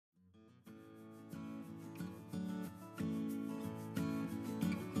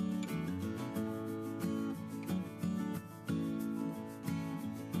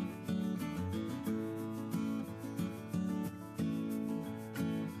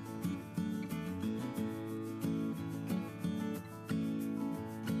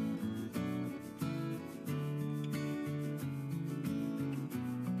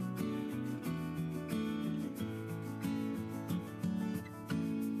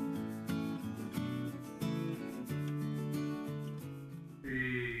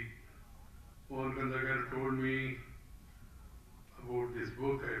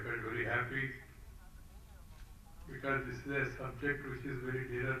is a subject which is very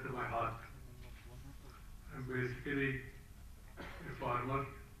dear to my heart. I'm basically a farmer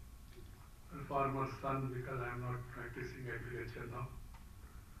son because I'm not practicing agriculture now.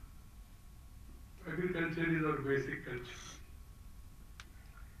 Agriculture is our basic culture.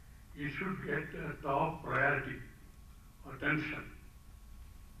 It should get a top priority, attention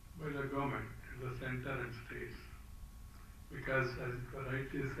by the government, the center and states. Because as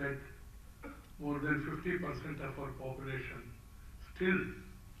rightly said, more than 50% of our population still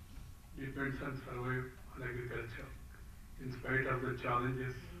depends on survive on agriculture, in spite of the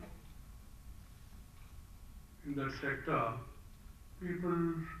challenges. In that sector,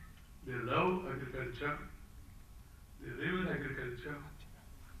 people, they love agriculture, they live in agriculture,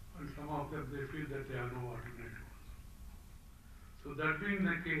 and some of them, they feel that they have no alternative. So that being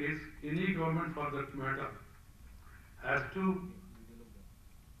the case, any government for that matter has to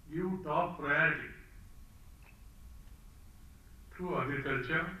give top priority to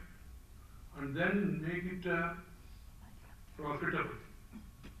agriculture and then make it profitable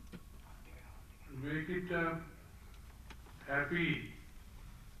and make it a happy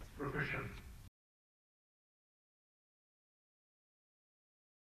profession.